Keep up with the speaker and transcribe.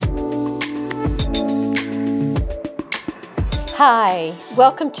Hi,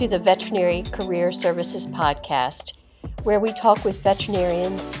 welcome to the Veterinary Career Services Podcast, where we talk with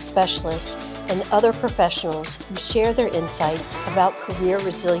veterinarians, specialists, and other professionals who share their insights about career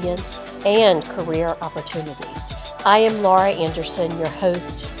resilience and career opportunities. I am Laura Anderson, your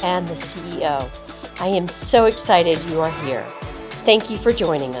host and the CEO. I am so excited you are here. Thank you for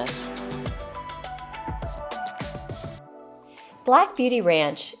joining us. Black Beauty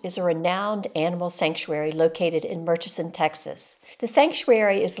Ranch is a renowned animal sanctuary located in Murchison, Texas. The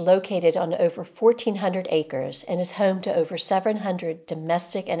sanctuary is located on over 1,400 acres and is home to over 700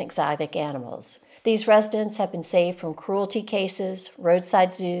 domestic and exotic animals. These residents have been saved from cruelty cases,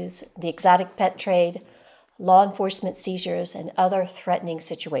 roadside zoos, the exotic pet trade, law enforcement seizures, and other threatening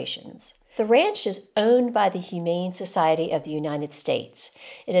situations. The ranch is owned by the Humane Society of the United States.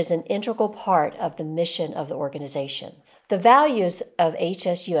 It is an integral part of the mission of the organization. The values of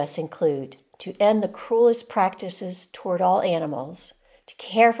HSUS include to end the cruelest practices toward all animals, to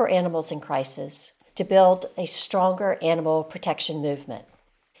care for animals in crisis, to build a stronger animal protection movement.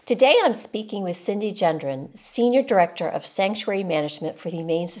 Today I'm speaking with Cindy Gendron, Senior Director of Sanctuary Management for the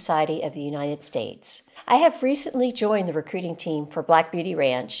Humane Society of the United States. I have recently joined the recruiting team for Black Beauty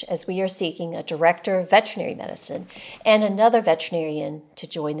Ranch as we are seeking a Director of Veterinary Medicine and another veterinarian to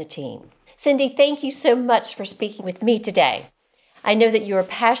join the team. Cindy, thank you so much for speaking with me today. I know that you are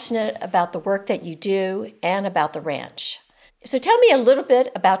passionate about the work that you do and about the ranch. So tell me a little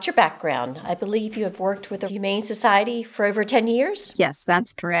bit about your background. I believe you have worked with the Humane Society for over 10 years? Yes,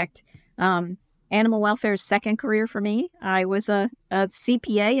 that's correct. Animal welfare is second career for me. I was a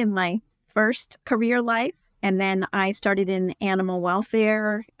CPA in my first career life, and then I started in animal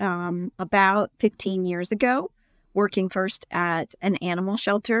welfare about 15 years ago, working first at an animal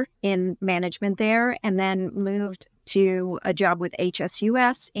shelter in management there, and then moved to a job with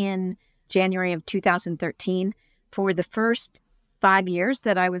HSUS in January of 2013. For the first 5 years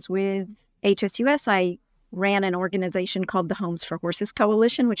that I was with HSUS, I ran an organization called the Homes for Horses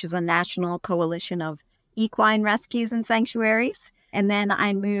Coalition, which is a national coalition of equine rescues and sanctuaries. And then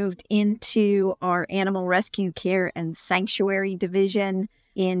I moved into our animal rescue care and sanctuary division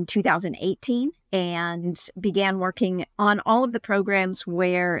in 2018 and began working on all of the programs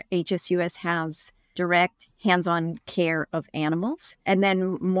where HSUS has direct hands-on care of animals. And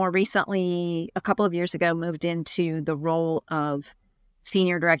then more recently, a couple of years ago, moved into the role of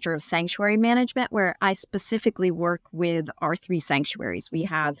Senior Director of Sanctuary Management, where I specifically work with our three sanctuaries. We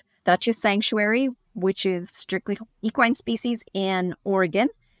have Duchess Sanctuary, which is strictly equine species in Oregon.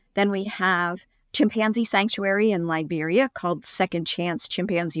 Then we have Chimpanzee Sanctuary in Liberia called Second Chance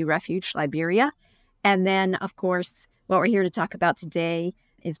Chimpanzee Refuge, Liberia. And then, of course, what we're here to talk about today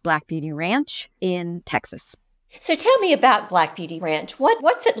is Black Beauty Ranch in Texas. So tell me about Black Beauty Ranch.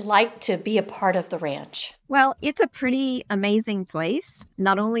 What's it like to be a part of the ranch? Well, it's a pretty amazing place.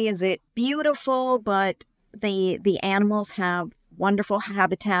 Not only is it beautiful, but the animals have wonderful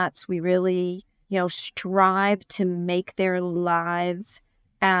habitats. We really, strive to make their lives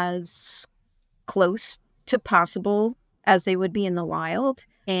as close to possible as they would be in the wild.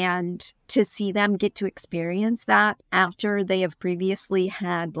 And to see them get to experience that after they have previously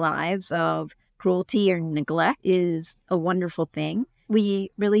had lives of cruelty or neglect is a wonderful thing.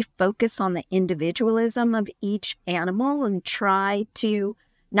 We really focus on the individualism of each animal and try to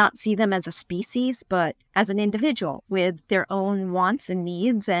not see them as a species, but as an individual with their own wants and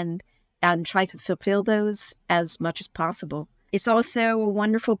needs and try to fulfill those as much as possible. It's also a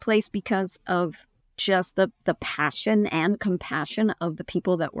wonderful place because of just the passion and compassion of the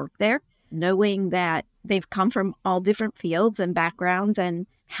people that work there, knowing that they've come from all different fields and backgrounds and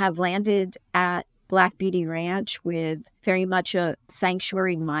have landed at Black Beauty Ranch with very much a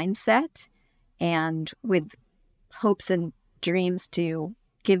sanctuary mindset and with hopes and dreams to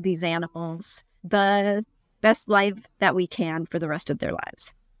give these animals the best life that we can for the rest of their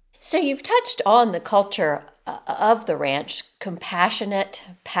lives. So you've touched on the culture of the ranch, compassionate,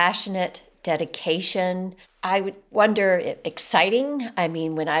 passionate, dedication. I would wonder, exciting? I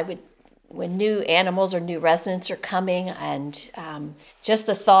mean, when new animals or new residents are coming and just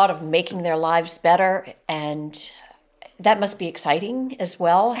the thought of making their lives better, and that must be exciting as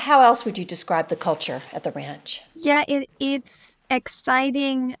well. How else would you describe the culture at the ranch? Yeah, it's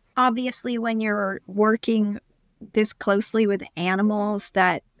exciting, obviously, when you're working this closely with animals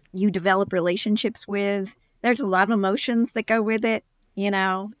that you develop relationships with. There's a lot of emotions that go with it.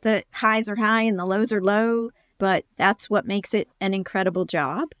 The highs are high and the lows are low, but that's what makes it an incredible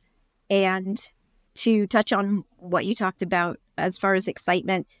job. And to touch on what you talked about as far as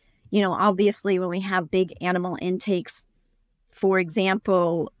excitement, obviously when we have big animal intakes, for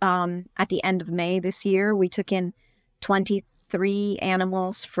example, at the end of May this year, we took in 20 3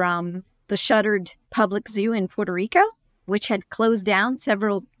 animals from the shuttered public zoo in Puerto Rico, which had closed down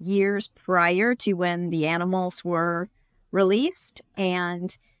several years prior to when the animals were released.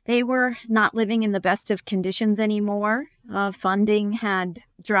 And they were not living in the best of conditions anymore. Funding had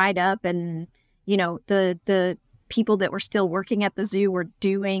dried up, and, the people that were still working at the zoo were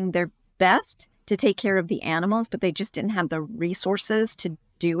doing their best to take care of the animals, but they just didn't have the resources to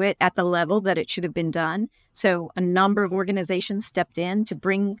do it at the level that it should have been done. So a number of organizations stepped in to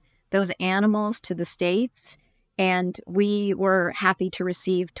bring those animals to the States, and we were happy to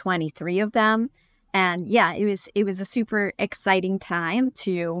receive 23 of them. And yeah, it was a super exciting time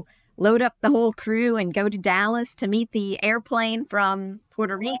to load up the whole crew and go to Dallas to meet the airplane from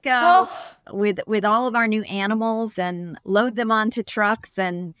Puerto Rico with all of our new animals and load them onto trucks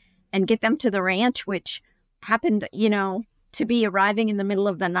and get them to the ranch, which happened, to be arriving in the middle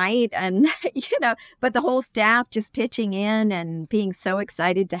of the night. And, but the whole staff just pitching in and being so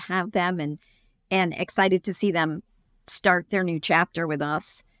excited to have them and excited to see them start their new chapter with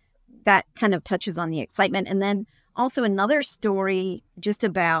us. That kind of touches on the excitement. And then also another story just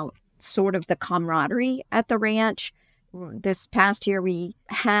about sort of the camaraderie at the ranch. This past year, we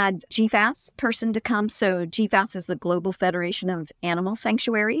had GFAS person to come. So GFAS is the Global Federation of Animal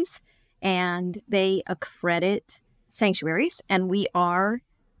Sanctuaries, and they accredit sanctuaries, and we are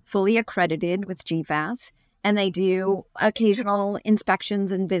fully accredited with GFAS, and they do occasional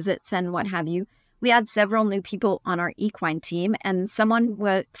inspections and visits and what have you. We had several new people on our equine team, and someone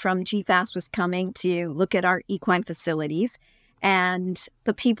from GFAS was coming to look at our equine facilities. And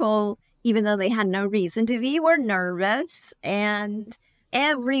the people, even though they had no reason to be, were nervous. And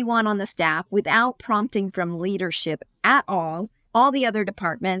everyone on the staff, without prompting from leadership at all the other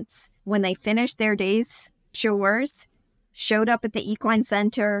departments, when they finished their day's chores, showed up at the equine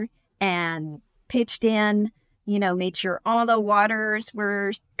center and pitched in, made sure all the waters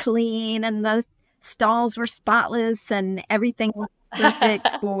were clean and the stalls were spotless and everything was perfect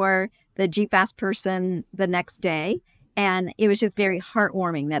for the GFAS person the next day. And it was just very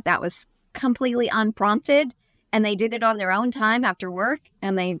heartwarming that was completely unprompted, and they did it on their own time after work.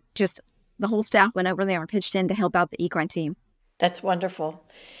 And the whole staff went over there and pitched in to help out the equine team. That's wonderful.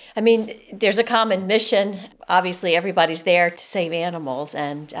 I mean, there's a common mission. Obviously, everybody's there to save animals,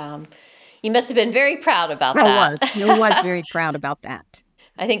 and you must have been very proud about that. I was very proud about that.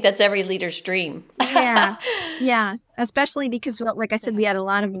 I think that's every leader's dream. Yeah. Especially because, like I said, we had a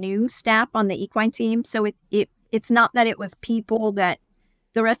lot of new staff on the equine team. So it's not that it was people that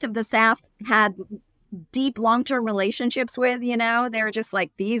the rest of the staff had deep long-term relationships with, They're just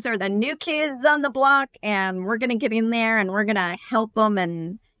like, these are the new kids on the block, and we're going to get in there and we're going to help them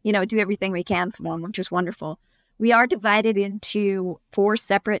and, do everything we can for them, which is wonderful. We are divided into 4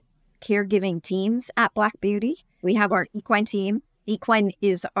 separate caregiving teams at Black Beauty. We have our equine team. Equine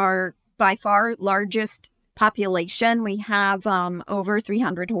is our by far largest population. We have over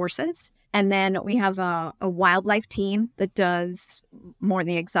 300 horses. And then we have a wildlife team that does more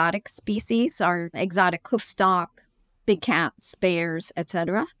the exotic species, our exotic hoofstock, big cats, bears,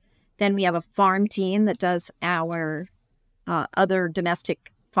 etc. Then we have a farm team that does our other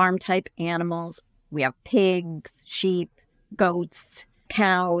domestic farm type animals. We have pigs, sheep, goats,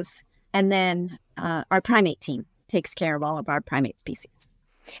 cows, and then our primate team takes care of all of our primate species.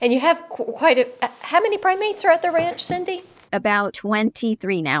 And you have how many primates are at the ranch, Cindy? About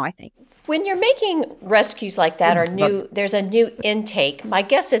 23 now, I think. When you're making rescues like that or there's a new intake, my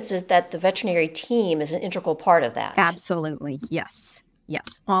guess is that the veterinary team is an integral part of that. Absolutely. Yes.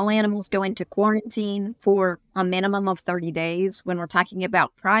 All animals go into quarantine for a minimum of 30 days. When we're talking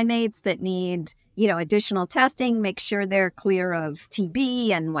about primates that need, additional testing, make sure they're clear of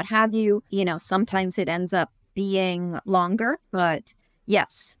TB and what have you. Sometimes it ends up being longer, but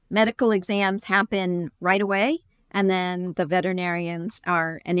yes, medical exams happen right away. And then the veterinarians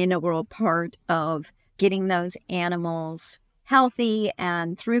are an integral part of getting those animals healthy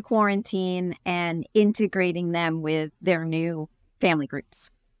and through quarantine and integrating them with their new family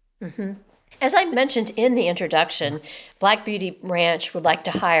groups. Mm-hmm. As I mentioned in the introduction, Black Beauty Ranch would like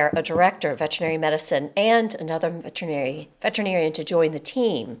to hire a director of veterinary medicine and another veterinarian to join the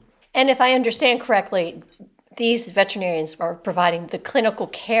team. And if I understand correctly, these veterinarians are providing the clinical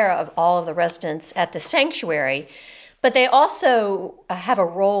care of all of the residents at the sanctuary, but they also have a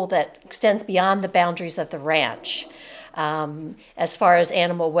role that extends beyond the boundaries of the ranch as far as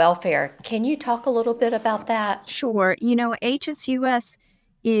animal welfare. Can you talk a little bit about that? Sure. HSUS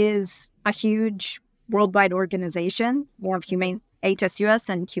is a huge worldwide organization, more of HSUS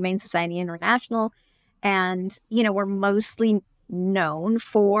and Humane Society International. And, we're mostly known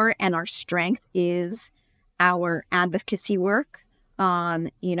for, and our strength is our advocacy work on,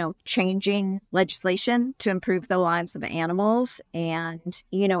 changing legislation to improve the lives of animals. And,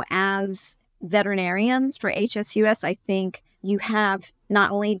 as veterinarians for HSUS, I think you have not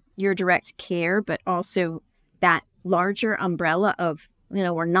only your direct care, but also that larger umbrella of,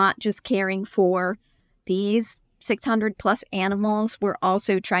 we're not just caring for these 600 plus animals. We're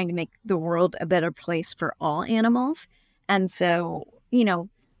also trying to make the world a better place for all animals. And so,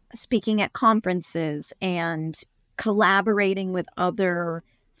 speaking at conferences and collaborating with other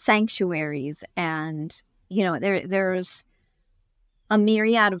sanctuaries, and, there's a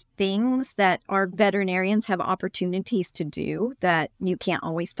myriad of things that our veterinarians have opportunities to do that you can't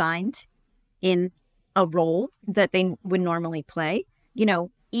always find in a role that they would normally play,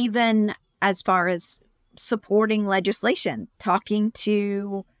 even as far as supporting legislation, talking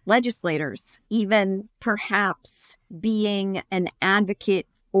to legislators, even perhaps being an advocate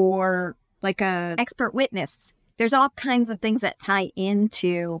or like a expert witness. There's all kinds of things that tie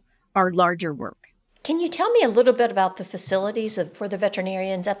into our larger work. Can you tell me a little bit about the facilities for the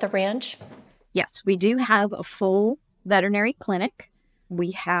veterinarians at the ranch? Yes, we do have a full veterinary clinic.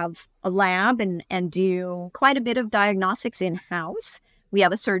 We have a lab and do quite a bit of diagnostics in-house. We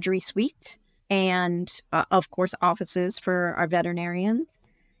have a surgery suite and, of course, offices for our veterinarians.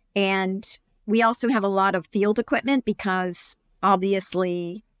 And we also have a lot of field equipment because,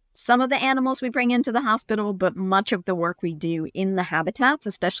 obviously, some of the animals we bring into the hospital, but much of the work we do in the habitats,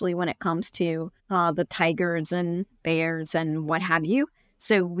 especially when it comes to the tigers and bears and what have you.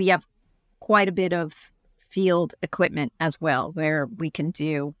 So we have quite a bit of field equipment as well, where we can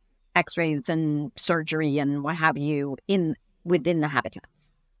do x-rays and surgery and what have you within the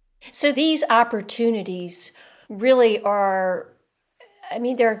habitats. So these opportunities really are,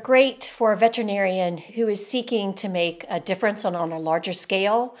 they're great for a veterinarian who is seeking to make a difference on a larger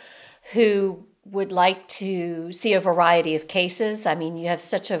scale, who would like to see a variety of cases. You have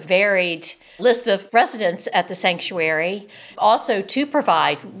such a varied list of residents at the sanctuary, also to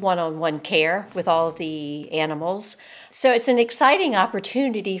provide one-on-one care with all of the animals. So it's an exciting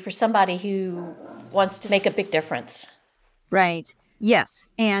opportunity for somebody who wants to make a big difference. Right. Yes.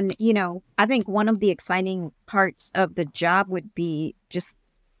 And, I think one of the exciting parts of the job would be just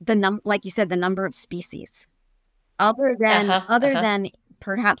like you said, the number of species. Other than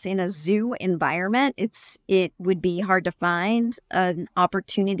perhaps in a zoo environment, it would be hard to find an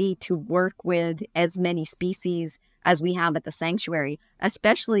opportunity to work with as many species as we have at the sanctuary,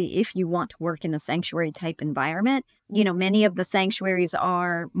 especially if you want to work in a sanctuary type environment. Many of the sanctuaries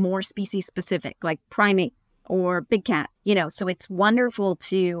are more species specific, like primate or big cat, so it's wonderful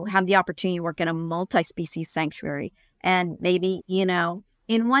to have the opportunity to work in a multi-species sanctuary. And maybe,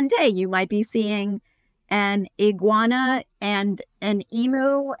 in one day you might be seeing an iguana and an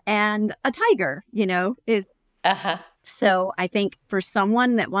emu and a tiger, So I think for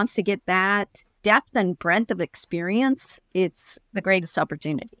someone that wants to get that depth and breadth of experience, it's the greatest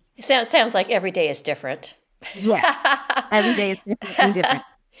opportunity. It sounds like every day is different. Yes, every day is different and different.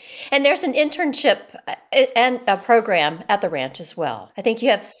 And there's an internship and a program at the ranch as well. I think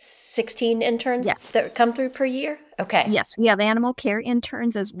you have 16 interns that come through per year? Okay. Yes, we have animal care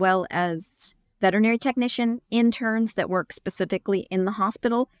interns as well as veterinary technician interns that work specifically in the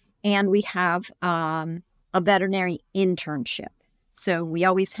hospital. And we have a veterinary internship. So we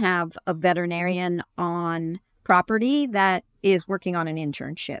always have a veterinarian on property that is working on an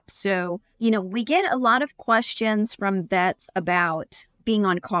internship. So, we get a lot of questions from vets about being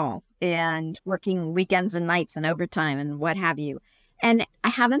on call and working weekends and nights and overtime and what have you. And I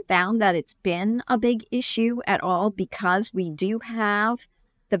haven't found that it's been a big issue at all because we do have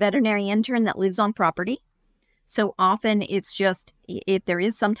the veterinary intern that lives on property. So often it's just if there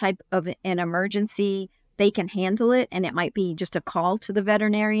is some type of an emergency, they can handle it. And it might be just a call to the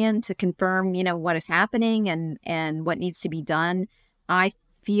veterinarian to confirm, what is happening and what needs to be done. I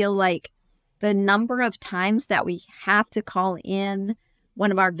feel like the number of times that we have to call in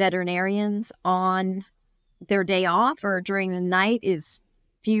one of our veterinarians on their day off or during the night is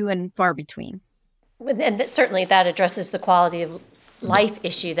few and far between. And certainly that addresses the quality of life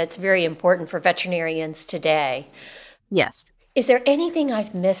issue that's very important for veterinarians today. Yes. Is there anything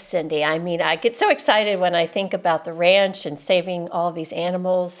I've missed, Cindy? I get so excited when I think about the ranch and saving all these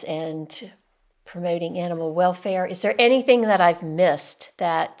animals and promoting animal welfare. Is there anything that I've missed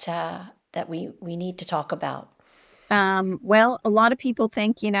that we need to talk about? Well, a lot of people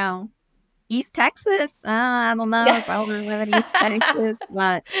think, East Texas. I don't know if I'll live in East Texas,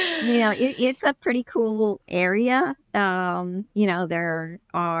 but it's a pretty cool area. There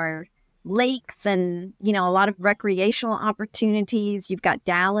are lakes and, a lot of recreational opportunities. You've got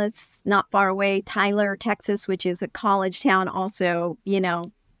Dallas, not far away, Tyler, Texas, which is a college town, also,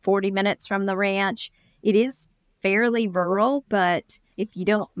 40 minutes from the ranch. It is fairly rural, but if you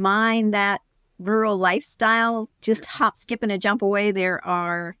don't mind that rural lifestyle, just hop, skip, and a jump away. There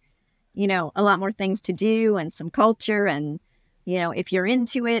are, a lot more things to do and some culture. And, if you're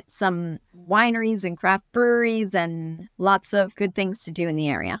into it, some wineries and craft breweries and lots of good things to do in the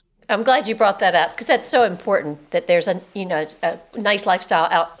area. I'm glad you brought that up because that's so important that there's a nice lifestyle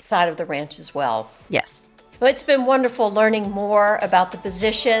outside of the ranch as well. Yes. Well, it's been wonderful learning more about the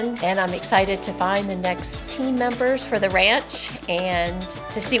position, and I'm excited to find the next team members for the ranch and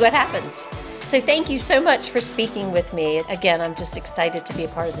to see what happens. So thank you so much for speaking with me. Again, I'm just excited to be a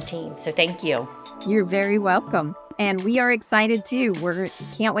part of the team. So thank you. You're very welcome. And we are excited too.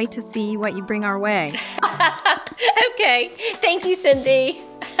 Can't wait to see what you bring our way. Okay. Thank you, Cindy.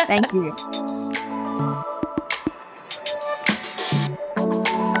 Thank you.